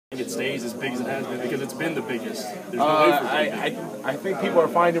stays as big as it has been? Because it's been the biggest. There's no way for it to be. I think people are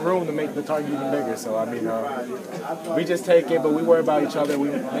finding room to make the target even bigger. So, I mean, we just take it, but we worry about each other. We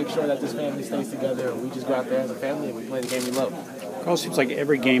make sure that this family stays together. We just go out there as a family and we play the game we love. Carl, it seems like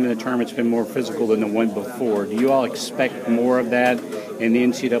every game in the tournament's been more physical than the one before. Do you all expect more of that in the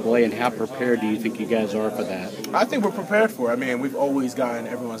NCAA, and how prepared do you think you guys are for that? I think we're prepared for it. I mean, we've always gotten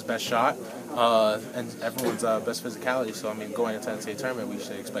everyone's best shot and everyone's best physicality. So, I mean, going into the NCAA tournament, we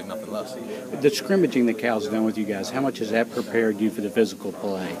should expect nothing less. The scrimmaging that Cal's done with you guys, how much has that prepared you for the physical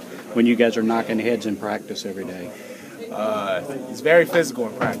play when you guys are knocking heads in practice every day? It's very physical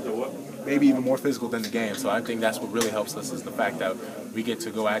in practice. Maybe even more physical than the game. So I think that's what really helps us is the fact that we get to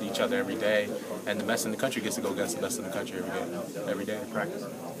go at each other every day, and the best in the country gets to go against the best in the country every day in practice.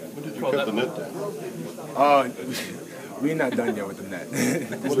 When did you cut the net down? We're not done yet with the net.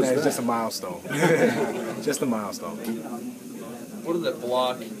 This net is just a milestone. Just a milestone. What did that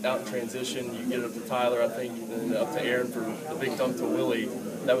block out transition? You get it up to Tyler, I think, and up to Aaron for the big dunk to Willie.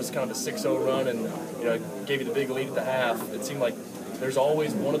 That was kind of a 6-0 run, and gave you the big lead at the half. It seemed like there's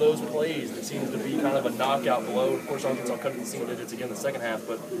always one of those plays that seems to be kind of a knockout blow. Of course, Arkansas cut it to single digits again in the second half,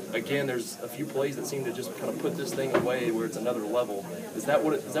 but again, there's a few plays that seem to just kind of put this thing away where it's another level. Is that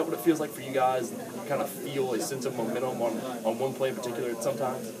what it feels like for you guys? You kind of feel a sense of momentum on one play in particular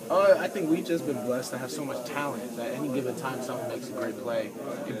sometimes? I think we've just been blessed to have so much talent that any given time someone makes a great play,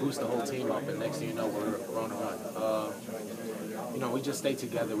 it boosts the whole team up, and next thing you know, we're on a run. We just stay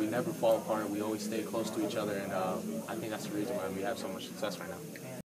together. We never fall apart. We always stay close to each other, and I think that's the reason why we have so much success right now.